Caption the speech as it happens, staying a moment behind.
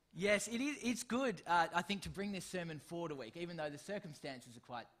Yes, it is. It's good, I think, to bring this sermon forward a week, even though the circumstances are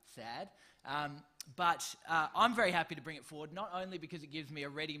quite sad. But I'm very happy to bring it forward, not only because it gives me a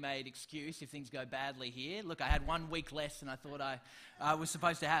ready-made excuse if things go badly here. Look, I had 1 week less than I thought I was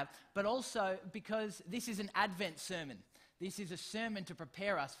supposed to have, but also because this is an Advent sermon. This is a sermon to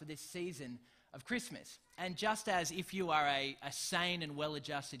prepare us for this season of Christmas. And just as if you are a sane and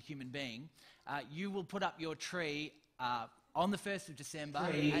well-adjusted human being, you will put up your tree on the 1st of December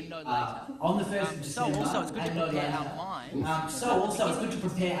and no later. On the 1st of December also it's good to prepare our minds. It's good to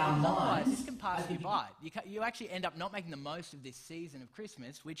prepare our Otherwise, minds. this can pass you by. You actually end up not making the most of this season of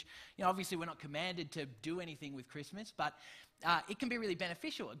Christmas, which, obviously we're not commanded to do anything with Christmas, but it can be really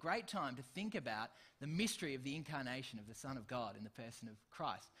beneficial, a great time to think about the mystery of the incarnation of the Son of God in the person of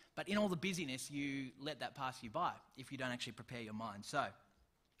Christ. But in all the busyness, you let that pass you by if you don't actually prepare your mind. So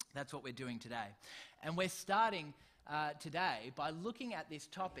that's what we're doing today. And we're starting today by looking at this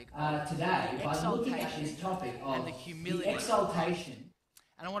topic of and the humility. The exaltation.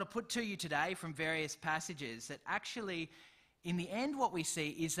 And I want to put to you today from various passages that actually, in the end, what we see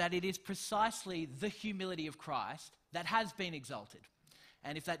is that it is precisely the humility of Christ that has been exalted.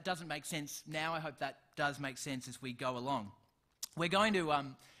 And if that doesn't make sense now, I hope that does make sense as we go along. We're going to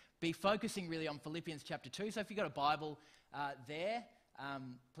be focusing really on Philippians chapter 2. So if you've got a Bible there,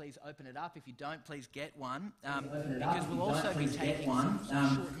 please open it up. If you don't, please get one. Because we'll also be taking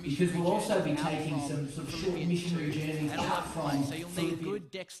some short missionary journeys out from. So you'll need good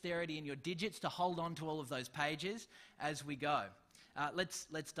dexterity in your digits to hold on to all of those pages as we go.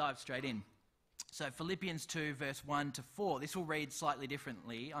 Let's dive straight in. So Philippians 2, verse 1 to 4. This will read slightly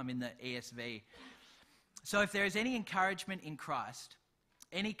differently. I'm in the ESV. So if there is any encouragement in Christ,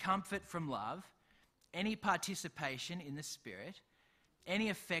 any comfort from love, any participation in the Spirit, any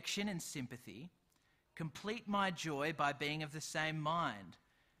affection and sympathy, complete my joy by being of the same mind,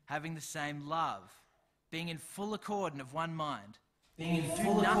 having the same love, being in full accord and of one mind.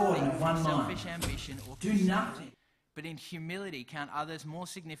 Selfish ambition or conceit, but in humility count others more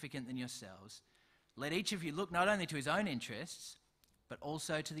significant than yourselves. Let each of you look not only to his own interests, but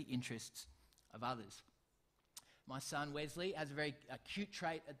also to the interests of others. My son Wesley has a very cute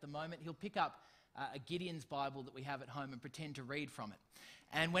trait at the moment. He'll pick up a Gideon's Bible that we have at home and pretend to read from it.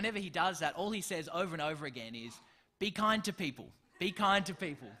 And whenever he does that, all he says over and over again is, be kind to people, be kind to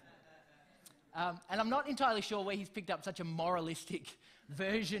people. And I'm not entirely sure where he's picked up such a moralistic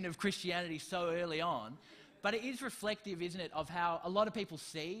version of Christianity so early on, but it is reflective, isn't it, of how a lot of people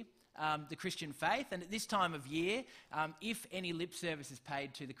see the Christian faith. And at this time of year, if any lip service is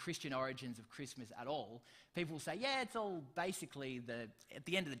paid to the Christian origins of Christmas at all, people will say, yeah, it's all basically, at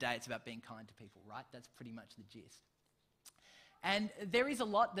the end of the day, it's about being kind to people, right? That's pretty much the gist. And there is a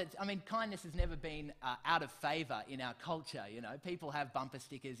lot kindness has never been out of favour in our culture, People have bumper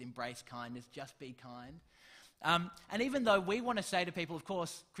stickers, embrace kindness, just be kind. And even though we want to say to people, of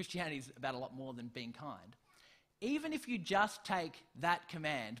course, Christianity is about a lot more than being kind, even if you just take that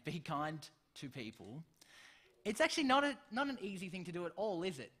command, be kind to people, it's actually not an easy thing to do at all,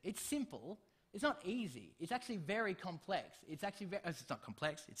 is it? It's simple. It's not easy. It's actually very complex. It's not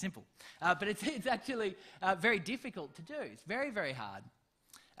complex, it's simple. But it's actually very difficult to do. It's very, very hard.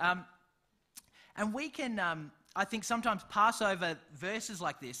 And we can, I think, sometimes pass over verses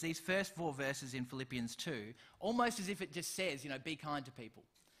like this, these first 4 verses in Philippians 2, almost as if it just says, be kind to people.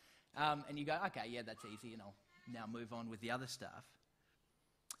 And you go, okay, yeah, that's easy, and I'll now move on with the other stuff.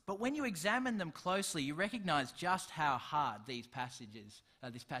 But when you examine them closely, you recognize just how hard this passage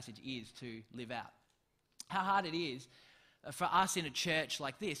is to live out. How hard it is for us in a church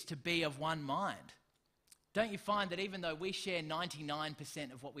like this to be of one mind. Don't you find that even though we share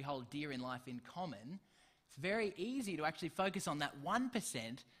 99% of what we hold dear in life in common, it's very easy to actually focus on that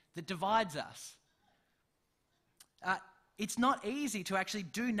 1% that divides us. It's not easy to actually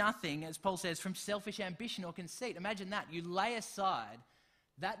do nothing, as Paul says, from selfish ambition or conceit. Imagine that. You lay aside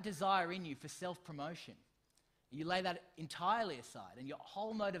that desire in you for self-promotion. You lay that entirely aside, and your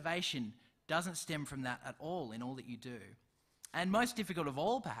whole motivation doesn't stem from that at all in all that you do. And most difficult of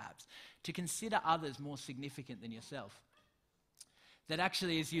all, perhaps, to consider others more significant than yourself. That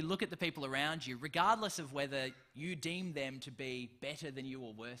actually, as you look at the people around you, regardless of whether you deem them to be better than you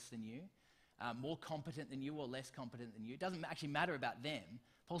or worse than you, more competent than you or less competent than you, it doesn't actually matter about them.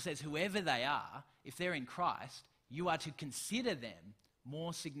 Paul says whoever they are, if they're in Christ, you are to consider them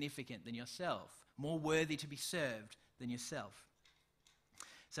more significant than yourself, more worthy to be served than yourself.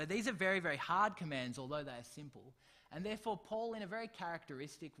 So these are very, very hard commands, although they are simple. And therefore, Paul, in a very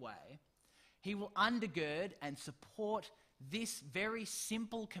characteristic way, he will undergird and support this very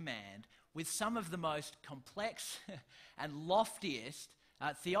simple command with some of the most complex and loftiest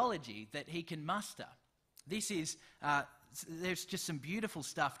theology that he can muster. There's just some beautiful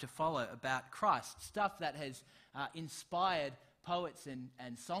stuff to follow about Christ, stuff that has inspired poets and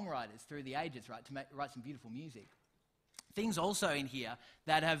songwriters through the ages, right, to write some beautiful music. Things also in here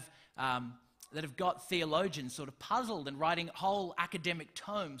that have got theologians sort of puzzled and writing whole academic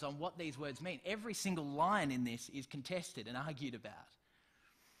tomes on what these words mean. Every single line in this is contested and argued about.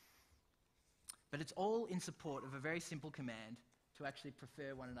 But it's all in support of a very simple command to actually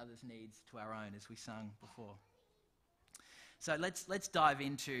prefer one another's needs to our own, as we sung before. So let's dive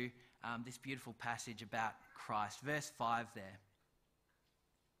into this beautiful passage about Christ. Verse 5 there.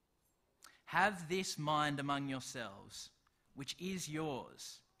 Have this mind among yourselves, which is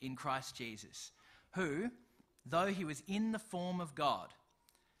yours in Christ Jesus, who, though he was in the form of God,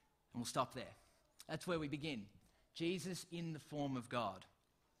 and we'll stop there. That's where we begin. Jesus in the form of God.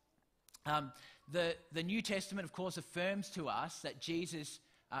 The New Testament, of course, affirms to us that Jesus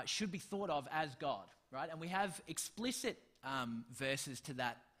should be thought of as God, right? And we have explicit verses to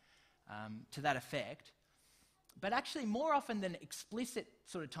that effect. But actually, more often than explicit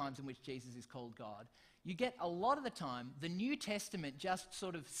sort of times in which Jesus is called God, you get a lot of the time the New Testament just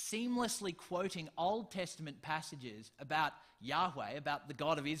sort of seamlessly quoting Old Testament passages about Yahweh, about the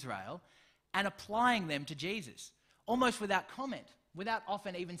God of Israel, and applying them to Jesus, almost without comment, without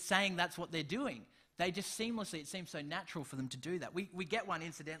often even saying that's what they're doing. They just seamlessly, it seems so natural for them to do that. We get one,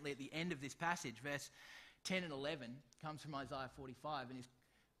 incidentally, at the end of this passage, verse 10 and 11, comes from Isaiah 45, and is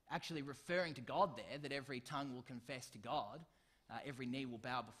actually referring to God there, that every tongue will confess to God, every knee will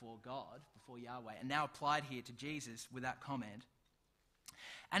bow before God, before Yahweh, and now applied here to Jesus without comment.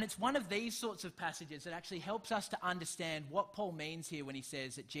 And it's one of these sorts of passages that actually helps us to understand what Paul means here when he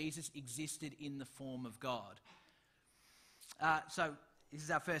says that Jesus existed in the form of God. So this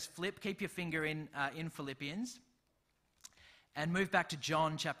is our first flip. Keep your finger in Philippians and move back to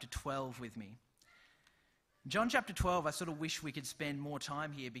John chapter 12 with me. John chapter 12, I sort of wish we could spend more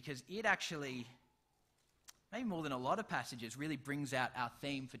time here because it actually, maybe more than a lot of passages, really brings out our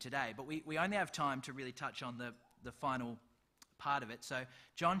theme for today. But we only have time to really touch on the final part of it. So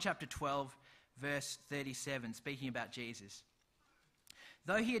John chapter 12, verse 37, speaking about Jesus.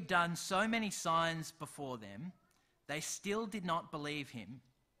 Though he had done so many signs before them, they still did not believe him,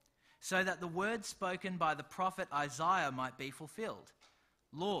 so that the word spoken by the prophet Isaiah might be fulfilled.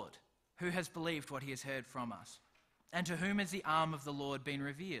 Lord, who has believed what he has heard from us? And to whom has the arm of the Lord been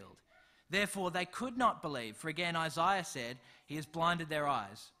revealed? Therefore they could not believe, for again Isaiah said, he has blinded their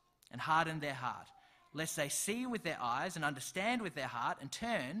eyes and hardened their heart, lest they see with their eyes and understand with their heart and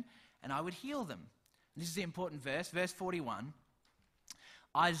turn, and I would heal them. And this is the important verse, verse 41.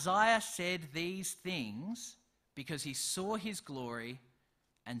 Isaiah said these things because he saw his glory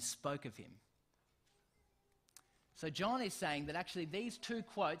and spoke of him. So John is saying that actually these two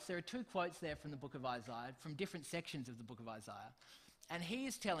quotes, there are two quotes there from the book of Isaiah, from different sections of the book of Isaiah. And he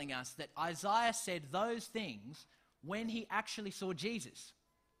is telling us that Isaiah said those things when he actually saw Jesus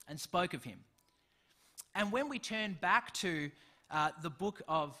and spoke of him. And when we turn back to the book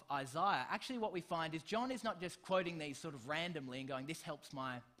of Isaiah, actually what we find is John is not just quoting these sort of randomly and going, this helps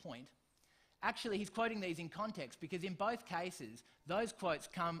my point. Actually, he's quoting these in context because in both cases, those quotes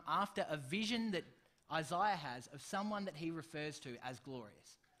come after a vision that Isaiah has of someone that he refers to as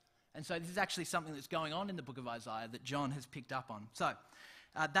glorious. And so this is actually something that's going on in the book of Isaiah that John has picked up on. So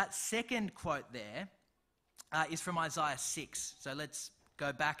that second quote there is from Isaiah 6. So let's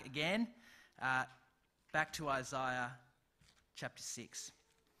go back again, back to Isaiah chapter 6.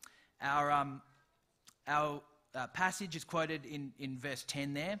 Our passage is quoted in verse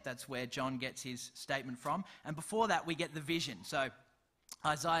 10 there. That's where John gets his statement from. And before that, we get the vision. So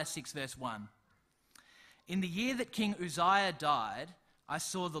Isaiah 6 verse 1. In the year that King Uzziah died, I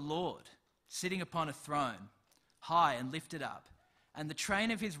saw the Lord sitting upon a throne, high and lifted up, and the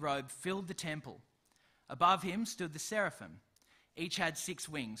train of his robe filled the temple. Above him stood the seraphim. Each had 6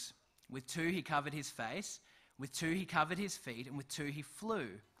 wings. With 2 he covered his face, with 2 he covered his feet, and with 2 he flew.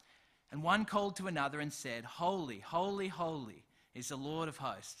 And one called to another and said, Holy, holy, holy is the Lord of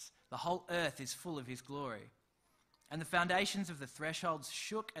hosts. The whole earth is full of his glory. And the foundations of the thresholds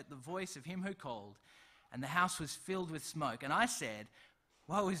shook at the voice of him who called, and the house was filled with smoke. And I said,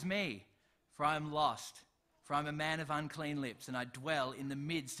 Woe is me, for I am lost, for I am a man of unclean lips, and I dwell in the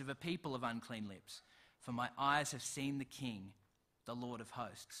midst of a people of unclean lips, for my eyes have seen the King, the Lord of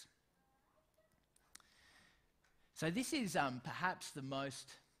hosts. So this is perhaps the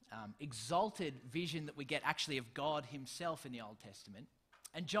most exalted vision that we get actually of God himself in the Old Testament.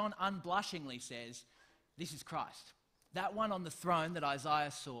 And John unblushingly says, this is Christ. That one on the throne that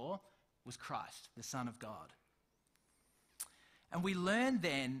Isaiah saw was Christ, the Son of God. And we learn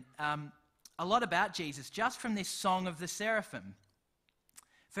then a lot about Jesus just from this song of the seraphim.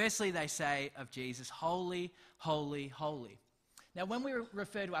 Firstly, they say of Jesus, holy, holy, holy. Now, when we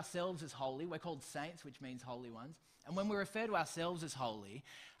refer to ourselves as holy, we're called saints, which means holy ones. And when we refer to ourselves as holy,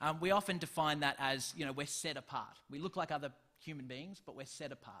 we often define that as, we're set apart. We look like other human beings, but we're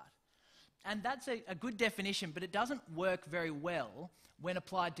set apart. And that's a good definition, but it doesn't work very well when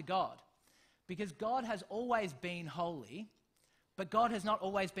applied to God. Because God has always been holy, but God has not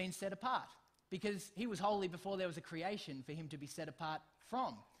always been set apart. Because he was holy before there was a creation for him to be set apart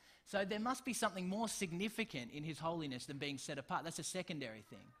from. So there must be something more significant in his holiness than being set apart. That's a secondary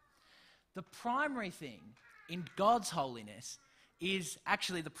thing. The primary thing in God's holiness is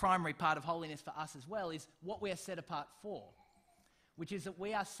actually the primary part of holiness for us as well, is what we are set apart for, which is that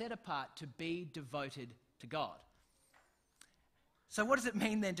we are set apart to be devoted to God. So what does it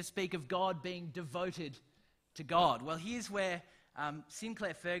mean then to speak of God being devoted to God? Well, here's where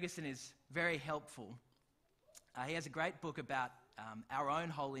Sinclair Ferguson is very helpful. He has a great book about our own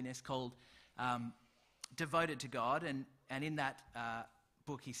holiness called Devoted to God, and in that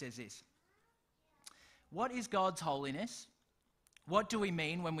book he says this. What is God's holiness? What do we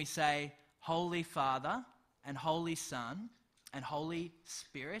mean when we say Holy Father and Holy Son and Holy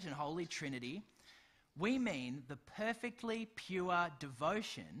Spirit and Holy Trinity? We mean the perfectly pure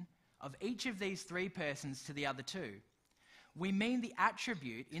devotion of each of these three persons to the other two. We mean the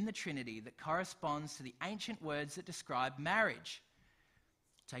attribute in the Trinity that corresponds to the ancient words that describe marriage.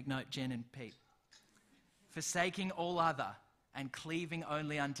 Take note, Jen and Pete. Forsaking all other and cleaving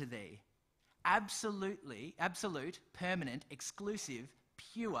only unto thee. Absolute, permanent, exclusive,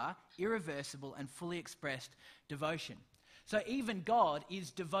 pure, irreversible, and fully expressed devotion. So even God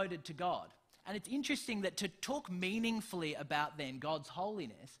is devoted to God. And it's interesting that to talk meaningfully about then God's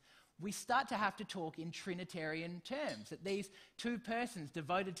holiness, we start to have to talk in Trinitarian terms, that these two persons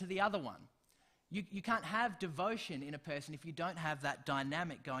devoted to the other one. You can't have devotion in a person if you don't have that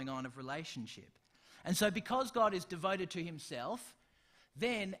dynamic going on of relationship. And so because God is devoted to himself,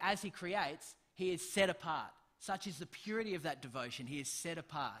 then as he creates, he is set apart. Such is the purity of that devotion. He is set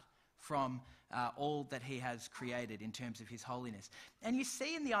apart from all that he has created in terms of his holiness. And you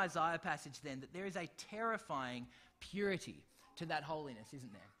see in the Isaiah passage then that there is a terrifying purity to that holiness,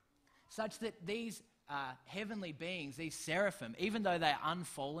 isn't there? Such that these heavenly beings, these seraphim, even though they are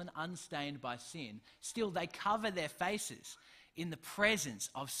unfallen, unstained by sin, still they cover their faces in the presence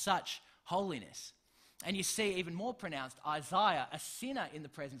of such holiness. And you see even more pronounced Isaiah, a sinner in the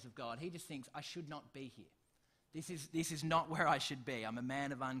presence of God. He just thinks, I should not be here. This is not where I should be. I'm a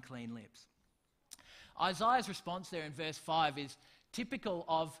man of unclean lips. Isaiah's response there in verse 5 is typical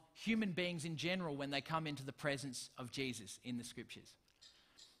of human beings in general when they come into the presence of Jesus in the scriptures.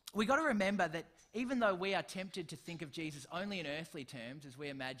 We've got to remember that even though we are tempted to think of Jesus only in earthly terms, as we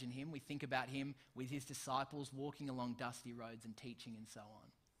imagine him, we think about him with his disciples walking along dusty roads and teaching and so on.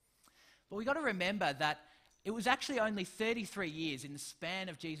 But we've got to remember that it was actually only 33 years in the span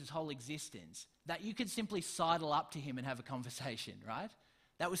of Jesus' whole existence that you could simply sidle up to him and have a conversation, right?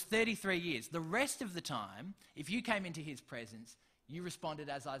 That was 33 years. The rest of the time, if you came into his presence, you responded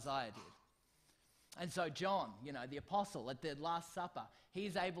as Isaiah did. And so John, the apostle at the Last Supper, he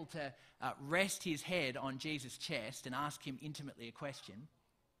is able to rest his head on Jesus' chest and ask him intimately a question.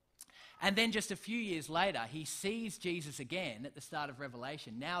 And then just a few years later, he sees Jesus again at the start of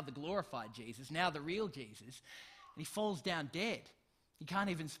Revelation, now the glorified Jesus, now the real Jesus, and he falls down dead. He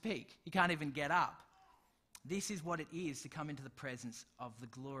can't even speak. He can't even get up. This is what it is to come into the presence of the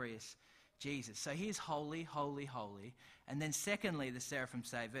glorious Jesus. So he is holy, holy, holy. And then secondly, the seraphim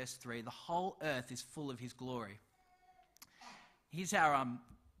say, verse 3, the whole earth is full of his glory. Here's how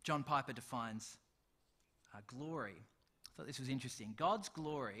John Piper defines glory. I thought this was interesting. God's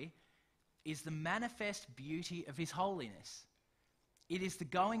glory is the manifest beauty of his holiness. It is the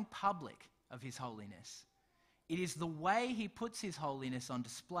going public of his holiness. It is the way he puts his holiness on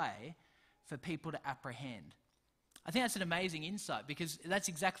display for people to apprehend. I think that's an amazing insight because that's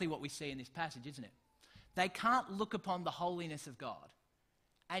exactly what we see in this passage, isn't it? They can't look upon the holiness of God.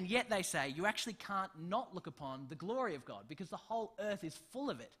 And yet they say you actually can't not look upon the glory of God because the whole earth is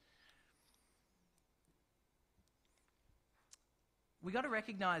full of it. We've got to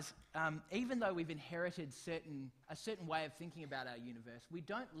recognize, even though we've inherited a certain way of thinking about our universe, we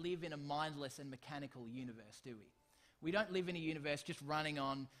don't live in a mindless and mechanical universe, do we? We don't live in a universe just running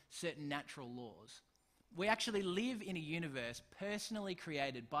on certain natural laws. We actually live in a universe personally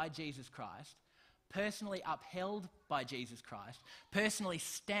created by Jesus Christ, personally upheld by Jesus Christ, personally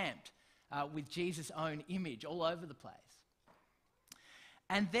stamped with Jesus' own image all over the place.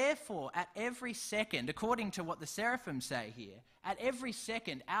 And therefore, at every second, according to what the seraphim say here, at every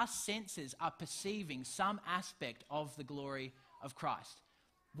second, our senses are perceiving some aspect of the glory of Christ.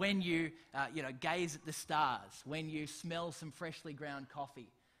 When you, gaze at the stars, when you smell some freshly ground coffee,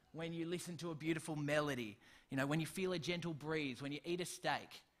 when you listen to a beautiful melody, when you feel a gentle breeze, when you eat a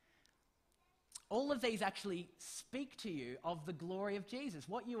steak. All of these actually speak to you of the glory of Jesus.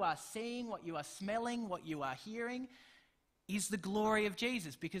 What you are seeing, what you are smelling, what you are hearing is the glory of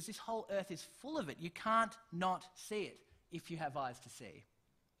Jesus, because this whole earth is full of it. You can't not see it if you have eyes to see.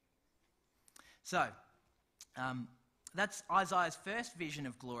 So, that's Isaiah's first vision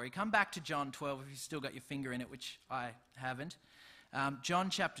of glory. Come back to John 12 if you've still got your finger in it, which I haven't. John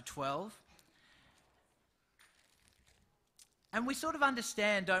chapter 12. And we sort of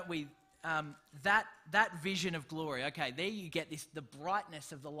understand, don't we, that vision of glory. Okay, there you get the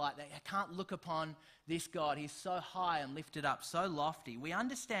brightness of the light. That I can't look upon this God. He's so high and lifted up, so lofty. We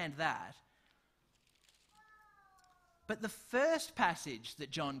understand that. But the first passage that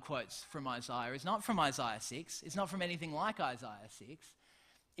John quotes from Isaiah is not from Isaiah 6. It's not from anything like Isaiah 6.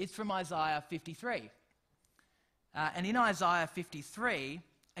 It's from Isaiah 53. And in Isaiah 53,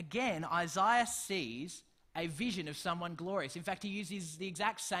 again, Isaiah sees a vision of someone glorious. In fact, he uses the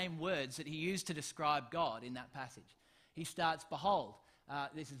exact same words that he used to describe God in that passage. He starts, behold,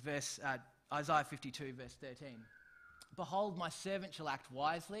 this is Isaiah 52, verse 13. Behold, my servant shall act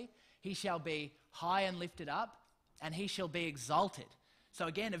wisely. He shall be high and lifted up, and he shall be exalted. So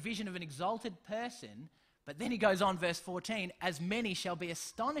again, a vision of an exalted person, but then he goes on, verse 14, as many shall be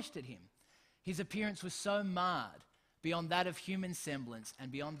astonished at him. His appearance was so marred beyond that of human semblance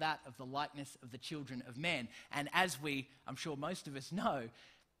and beyond that of the likeness of the children of men. And as I'm sure most of us know,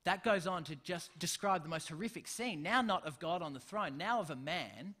 that goes on to just describe the most horrific scene, now not of God on the throne, now of a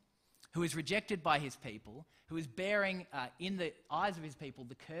man who is rejected by his people, who is bearing in the eyes of his people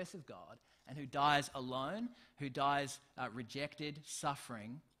the curse of God, and who dies alone, who dies rejected,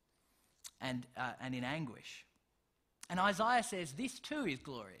 suffering, and in anguish. And Isaiah says this too is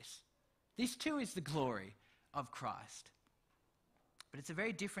glorious. This too is the glory of Christ. But it's a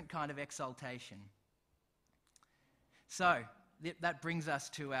very different kind of exaltation. So that brings us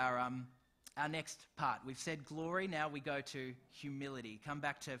to our next part. We've said glory, now we go to humility. Come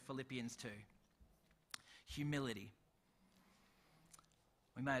back to Philippians 2. Humility.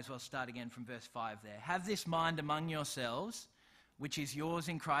 We may as well start again from verse 5 there. Have this mind among yourselves, which is yours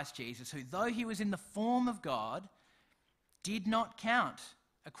in Christ Jesus, who though he was in the form of God, did not count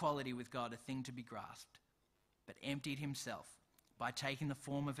equality with God a thing to be grasped, but emptied himself by taking the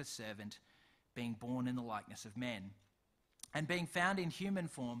form of a servant, being born in the likeness of men. And being found in human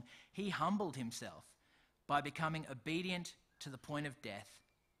form, he humbled himself by becoming obedient to the point of death,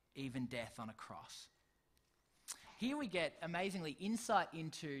 even death on a cross. Here we get, amazingly, insight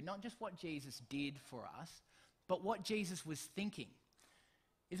into not just what Jesus did for us, but what Jesus was thinking.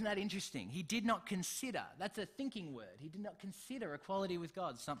 Isn't that interesting? He did not consider, that's a thinking word, he did not consider equality with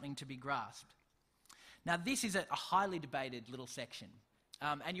God something to be grasped. Now, this is a highly debated little section.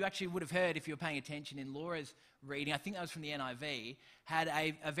 And you actually would have heard, if you were paying attention in Laura's reading, I think that was from the NIV, had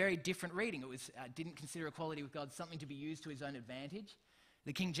a very different reading. It was didn't consider equality with God something to be used to his own advantage.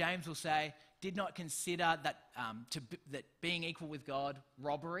 The King James will say, did not consider that being equal with God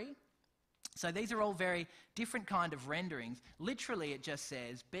robbery. So these are all very different kind of renderings. Literally, it just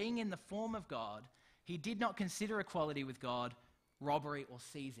says, being in the form of God, he did not consider equality with God robbery or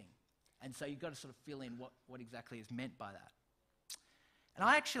seizing. And so you've got to sort of fill in what exactly is meant by that. And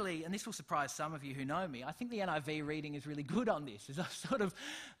I actually, and this will surprise some of you who know me, I think the NIV reading is really good on this, as I've sort of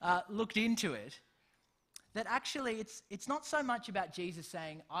looked into it, that actually it's not so much about Jesus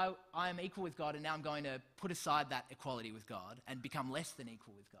saying, I am equal with God and now I'm going to put aside that equality with God and become less than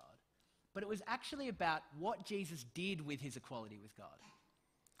equal with God. But it was actually about what Jesus did with his equality with God.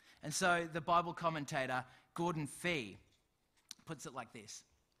 And so the Bible commentator Gordon Fee puts it like this.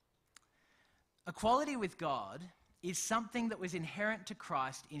 Equality with God is something that was inherent to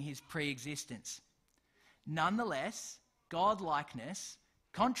Christ in his pre-existence. Nonetheless, God-likeness,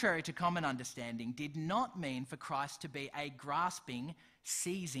 contrary to common understanding, did not mean for Christ to be a grasping,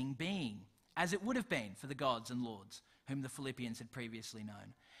 seizing being, as it would have been for the gods and lords whom the Philippians had previously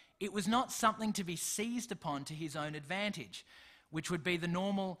known. It was not something to be seized upon to his own advantage, which would be the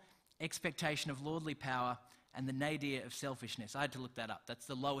normal expectation of lordly power and the nadir of selfishness. I had to look that up. That's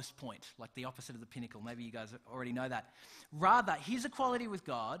the lowest point, like the opposite of the pinnacle. Maybe you guys already know that. Rather, his equality with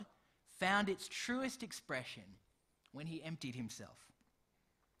God found its truest expression when he emptied himself.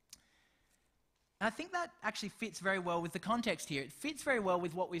 And I think that actually fits very well with the context here. It fits very well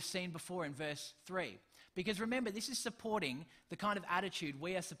with what we've seen before in verse 3. Because remember, this is supporting the kind of attitude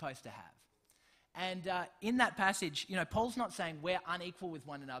we are supposed to have. And in that passage, Paul's not saying we're unequal with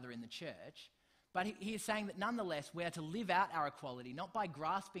one another in the church, but he is saying that nonetheless we are to live out our equality, not by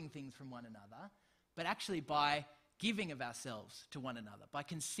grasping things from one another, but actually by giving of ourselves to one another, by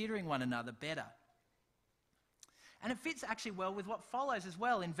considering one another better. And it fits actually well with what follows as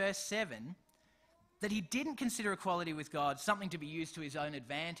well in verse 7, that he didn't consider equality with God something to be used to his own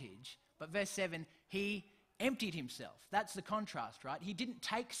advantage, but verse 7, he emptied himself. That's the contrast, right? He didn't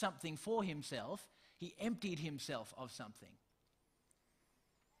take something for himself, he emptied himself of something.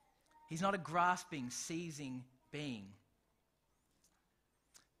 He's not a grasping, seizing being.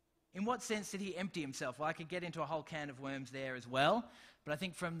 In what sense did he empty himself? Well, I could get into a whole can of worms there as well, but I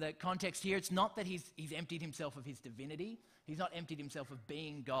think from the context here, it's not that he's emptied himself of his divinity. He's not emptied himself of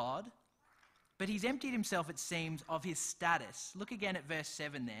being God, but he's emptied himself, it seems, of his status. Look again at verse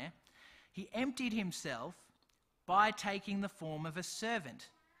 7 there. He emptied himself by taking the form of a servant,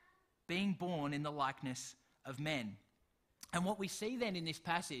 being born in the likeness of men. And what we see then in this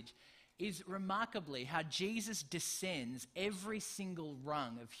passage is remarkably how Jesus descends every single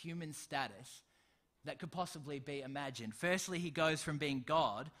rung of human status that could possibly be imagined. Firstly, he goes from being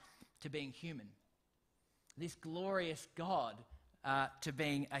God to being human. This glorious God to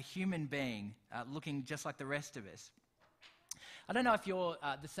being a human being, looking just like the rest of us. I don't know if you're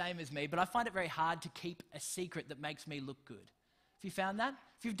the same as me, but I find it very hard to keep a secret that makes me look good. Have you found that?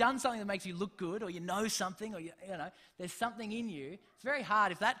 If you've done something that makes you look good, or you know something, or there's something in you, it's very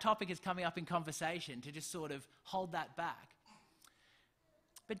hard if that topic is coming up in conversation to just sort of hold that back.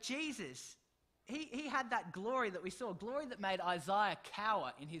 But Jesus, he had that glory that we saw, glory that made Isaiah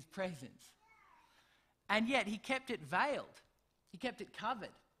cower in his presence. And yet he kept it veiled. He kept it covered.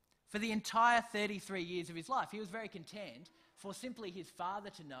 For the entire 33 years of his life, he was very content for simply his Father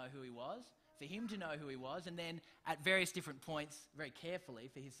to know who he was, for him to know who he was, and then at various different points, very carefully,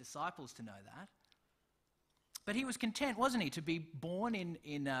 for his disciples to know that. But he was content, wasn't he, to be born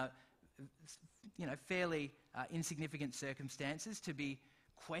in fairly insignificant circumstances, to be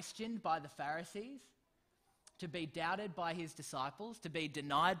questioned by the Pharisees, to be doubted by his disciples, to be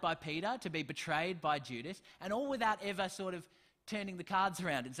denied by Peter, to be betrayed by Judas, and all without ever sort of turning the cards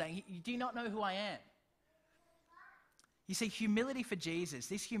around and saying, "Do you not know who I am?" You see, humility for Jesus,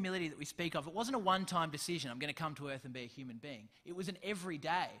 this humility that we speak of, it wasn't a one-time decision, I'm going to come to earth and be a human being. It was an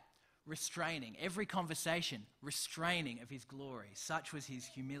everyday restraining, every conversation restraining of his glory. Such was his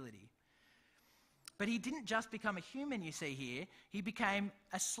humility. But he didn't just become a human, you see here. He became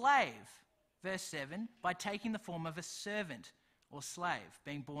a slave, verse 7, by taking the form of a servant or slave,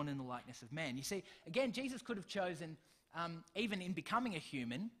 being born in the likeness of man. You see, again, Jesus could have chosen, even in becoming a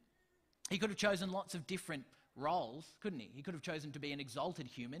human, he could have chosen lots of different roles, couldn't he? He could have chosen to be an exalted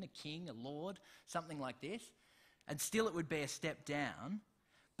human, a king, a lord, something like this, and still it would be a step down.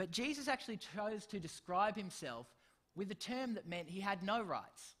 But Jesus actually chose to describe himself with a term that meant he had no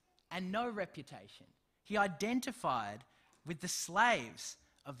rights and no reputation. He identified with the slaves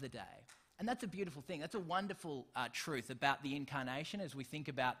of the day. And that's a beautiful thing. That's a wonderful truth about the incarnation as we think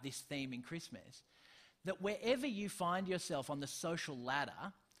about this theme in Christmas. That wherever you find yourself on the social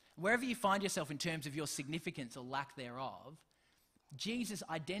ladder, wherever you find yourself in terms of your significance or lack thereof, Jesus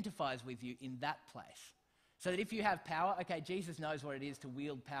identifies with you in that place. So that if you have power, okay, Jesus knows what it is to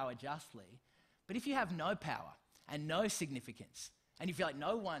wield power justly. But if you have no power and no significance, and you feel like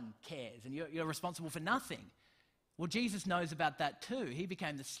no one cares and you're responsible for nothing, well, Jesus knows about that too. He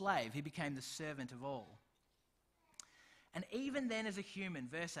became the slave. He became the servant of all. And even then as a human,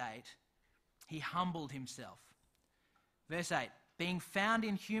 verse 8, he humbled himself. Verse 8, being found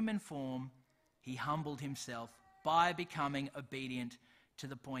in human form, he humbled himself by becoming obedient to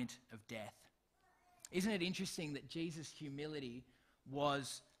the point of death. Isn't it interesting that Jesus' humility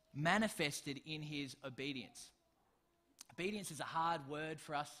was manifested in his obedience? Obedience is a hard word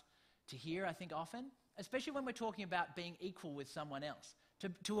for us to hear, I think, often, especially when we're talking about being equal with someone else.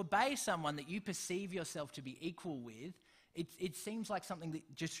 To obey someone that you perceive yourself to be equal with, it seems like something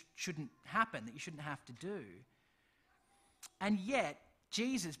that just shouldn't happen, that you shouldn't have to do. And yet,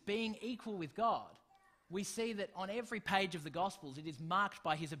 Jesus, being equal with God, we see that on every page of the Gospels, it is marked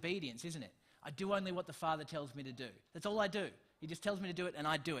by his obedience, isn't it? I do only what the Father tells me to do. That's all I do. He just tells me to do it, and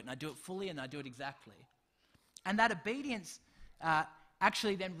I do it fully, and I do it exactly. And that obedience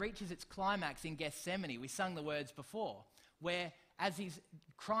actually then reaches its climax in Gethsemane. We sung the words before, where as he's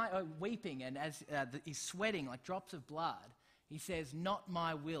weeping and as he's sweating like drops of blood, he says, "Not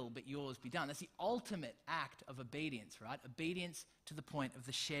my will, but yours be done." That's the ultimate act of obedience, right? Obedience to the point of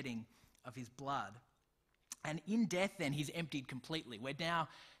the shedding of his blood. And in death then, he's emptied completely. We're now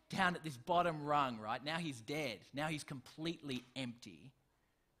down at this bottom rung, right? Now he's dead. Now he's completely empty.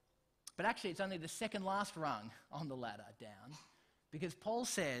 But actually, it's only the second last rung on the ladder down, because Paul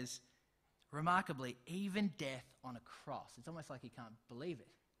says, remarkably, even death on a cross. It's almost like he can't believe it.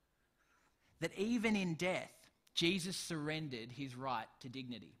 That even in death, Jesus surrendered his right to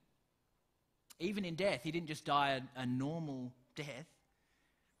dignity. Even in death, he didn't just die a normal death.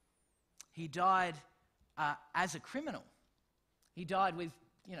 He died as a criminal. He died with,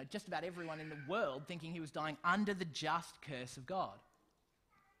 just about everyone in the world thinking he was dying under the just curse of God.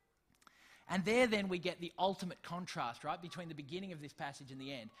 And there then we get the ultimate contrast, right, between the beginning of this passage and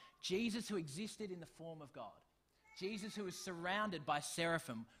the end. Jesus, who existed in the form of God. Jesus, who was surrounded by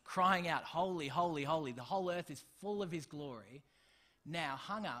seraphim, crying out, holy, holy, holy. The whole earth is full of his glory. Now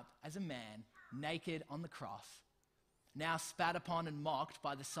hung up as a man, naked on the cross. Now spat upon and mocked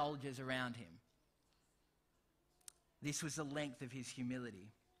by the soldiers around him. This was the length of his humility.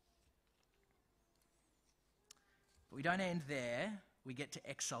 But we don't end there. We get to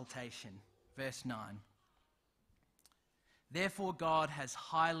exaltation. Verse 9. Therefore God has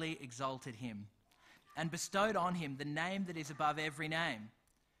highly exalted him and bestowed on him the name that is above every name,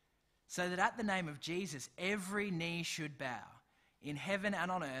 so that at the name of Jesus every knee should bow, in heaven and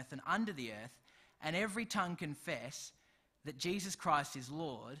on earth and under the earth, and every tongue confess that Jesus Christ is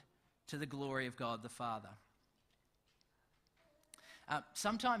Lord, to the glory of God the Father.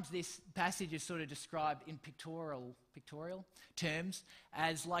 Sometimes this passage is sort of described in pictorial terms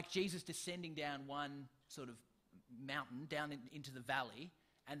as like Jesus descending down one sort of mountain, down into the valley,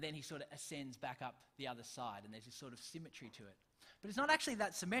 and then he sort of ascends back up the other side, and there's this sort of symmetry to it. But it's not actually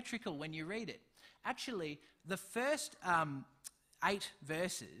that symmetrical when you read it. Actually, the first 8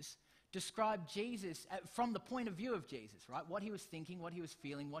 verses describe Jesus from the point of view of Jesus, right? What he was thinking, what he was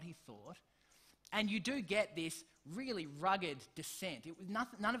feeling, what he thought. And you do get this really rugged descent.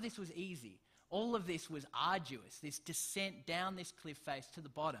 None of this was easy. All of this was arduous, this descent down this cliff face to the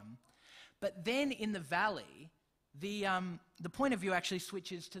bottom. But then in the valley, the point of view actually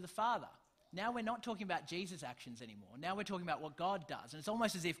switches to the Father. Now we're not talking about Jesus' actions anymore. Now we're talking about what God does. And it's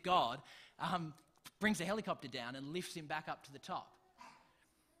almost as if God brings a helicopter down and lifts him back up to the top.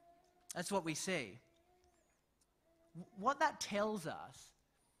 That's what we see. What that tells us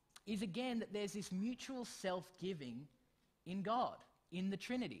is, again, that there's this mutual self-giving in God, in the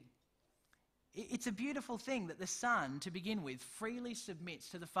Trinity. It's a beautiful thing that the Son, to begin with, freely submits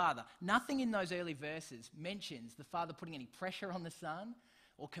to the Father. Nothing in those early verses mentions the Father putting any pressure on the Son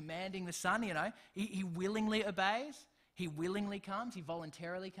or commanding the Son, He willingly obeys, he willingly comes, he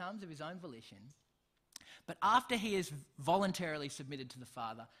voluntarily comes of his own volition. But after he is voluntarily submitted to the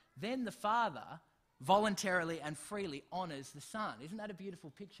Father, then the Father voluntarily and freely honours the Son. Isn't that a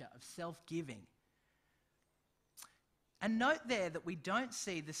beautiful picture of self-giving? And note there that we don't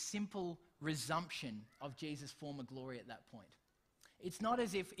see the simple resumption of Jesus' former glory at that point. It's not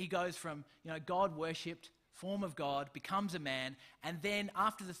as if he goes from, God worshipped, form of God, becomes a man, and then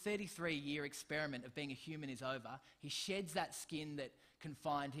after the 33-year experiment of being a human is over, he sheds that skin that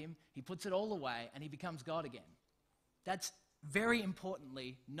confined him, he puts it all away, and he becomes God again. That's very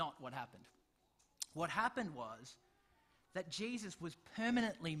importantly not what happened. What happened was that Jesus was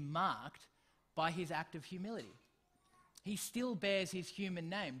permanently marked by his act of humility. He still bears his human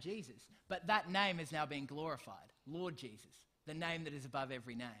name, Jesus, but that name has now been glorified, Lord Jesus, the name that is above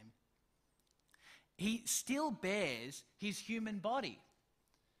every name. He still bears his human body.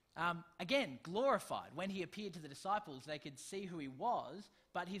 Again, glorified. When he appeared to the disciples, they could see who he was,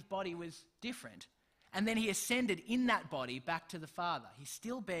 but his body was different. And then he ascended in that body back to the Father. He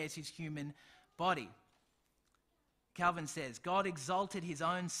still bears his human body. Calvin says, God exalted his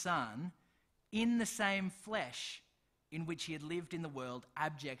own Son in the same flesh in which he had lived in the world,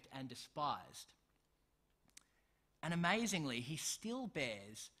 abject and despised. And amazingly, he still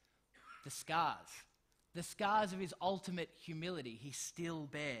bears the scars of his ultimate humility he still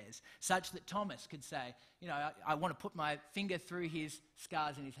bears, such that Thomas could say, I want to put my finger through his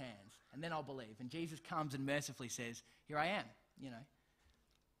scars in his hands, and then I'll believe. And Jesus comes and mercifully says, here I am,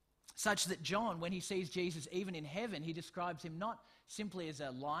 Such that John, when he sees Jesus even in heaven, he describes him not simply as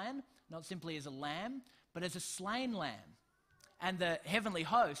a lion, not simply as a lamb, but as a slain lamb. And the heavenly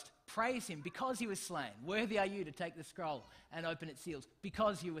host praise him because he was slain. Worthy are you to take the scroll and open its seals,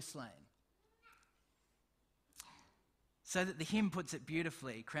 because you were slain. So that the hymn puts it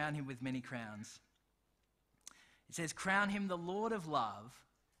beautifully, crown him with many crowns. It says, crown him the Lord of love,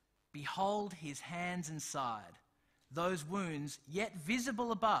 behold his hands and side, those wounds yet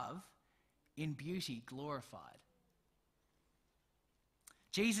visible above, in beauty glorified.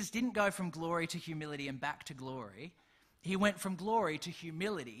 Jesus didn't go from glory to humility and back to glory. He went from glory to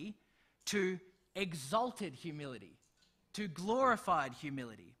humility to exalted humility, to glorified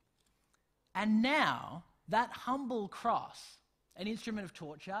humility. And now, that humble cross, an instrument of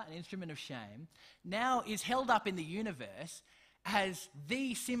torture, an instrument of shame, now is held up in the universe as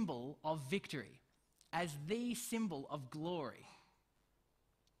the symbol of victory, as the symbol of glory.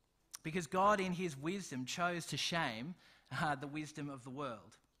 Because God, in his wisdom, chose to shame the wisdom of the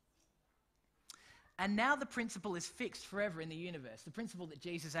world. And now the principle is fixed forever in the universe, the principle that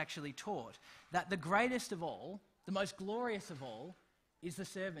Jesus actually taught, that the greatest of all, the most glorious of all, is the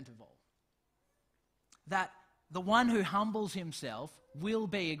servant of all. That the one who humbles himself will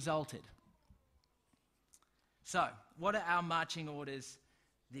be exalted. So, what are our marching orders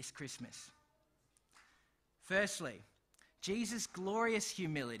this Christmas? Firstly, Jesus' glorious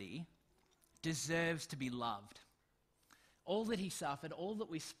humility deserves to be loved. All that he suffered, all that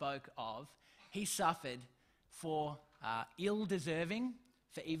we spoke of, he suffered for ill-deserving,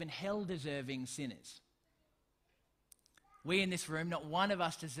 for even hell-deserving sinners. We in this room, not one of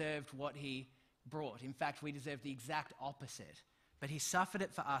us deserved what he brought. In fact, we deserved the exact opposite. But he suffered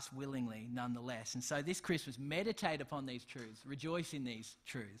it for us willingly, nonetheless. And so this Christmas, meditate upon these truths, rejoice in these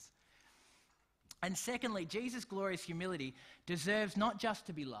truths. And secondly, Jesus' glorious humility deserves not just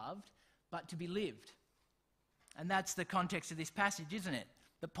to be loved, but to be lived. And that's the context of this passage, isn't it?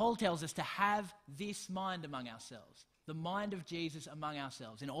 That Paul tells us to have this mind among ourselves, the mind of Jesus among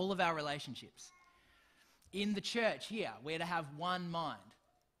ourselves in all of our relationships. In the church here, we're to have one mind,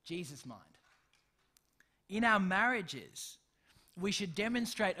 Jesus' mind. In our marriages, we should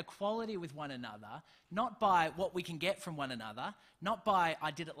demonstrate equality with one another, not by what we can get from one another, not by,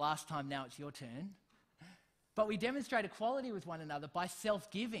 I did it last time, now it's your turn, but we demonstrate equality with one another by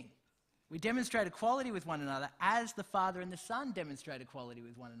self-giving. We demonstrate equality with one another as the Father and the Son demonstrate equality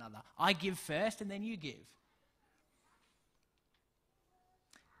with one another. I give first and then you give.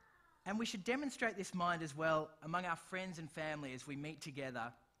 And we should demonstrate this mind as well among our friends and family as we meet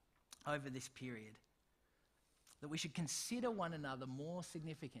together over this period. That we should consider one another more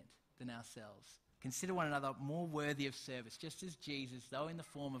significant than ourselves. Consider one another more worthy of service, just as Jesus, though in the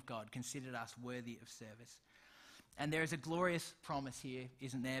form of God, considered us worthy of service. And there is a glorious promise here,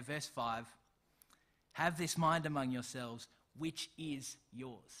 isn't there? Verse 5, have this mind among yourselves, which is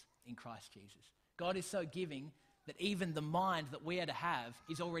yours in Christ Jesus. God is so giving that even the mind that we are to have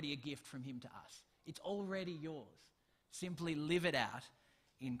is already a gift from him to us. It's already yours. Simply live it out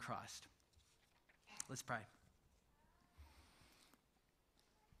in Christ. Let's pray.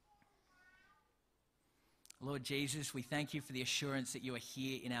 Lord Jesus, we thank you for the assurance that you are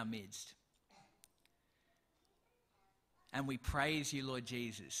here in our midst. And we praise you, Lord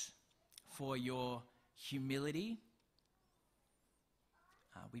Jesus, for your humility.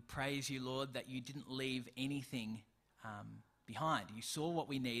 We praise you, Lord, that you didn't leave anything behind. You saw what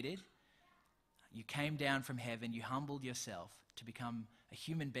we needed. You came down from heaven. You humbled yourself to become a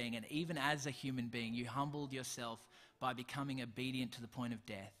human being. And even as a human being, you humbled yourself by becoming obedient to the point of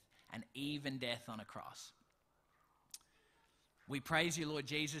death, and even death on a cross. We praise you, Lord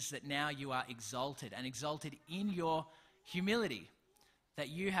Jesus, that now you are exalted, and exalted in your humility, that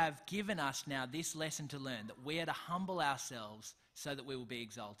you have given us now this lesson to learn, that we are to humble ourselves so that we will be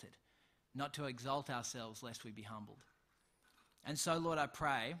exalted, not to exalt ourselves lest we be humbled. And so, Lord, I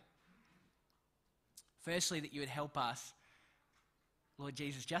pray, firstly, that you would help us, Lord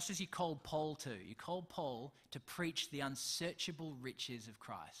Jesus, just as you called Paul to preach the unsearchable riches of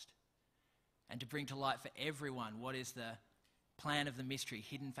Christ and to bring to light for everyone what is the plan of the mystery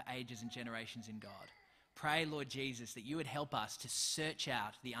hidden for ages and generations in God. Pray, Lord Jesus, that you would help us to search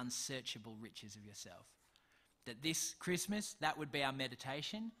out the unsearchable riches of yourself. That this Christmas, that would be our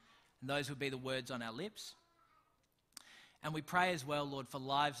meditation, and those would be the words on our lips. And we pray as well, Lord, for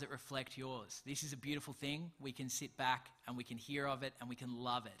lives that reflect yours. This is a beautiful thing. We can sit back and we can hear of it and we can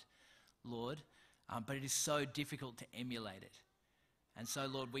love it, Lord. But it is so difficult to emulate it. And so,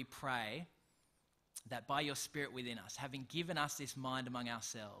 Lord, we pray that by your Spirit within us, having given us this mind among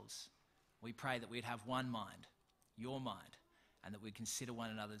ourselves, we pray that we'd have one mind, your mind, and that we'd consider one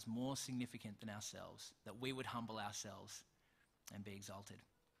another as more significant than ourselves, that we would humble ourselves and be exalted.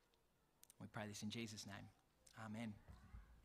 We pray this in Jesus' name. Amen.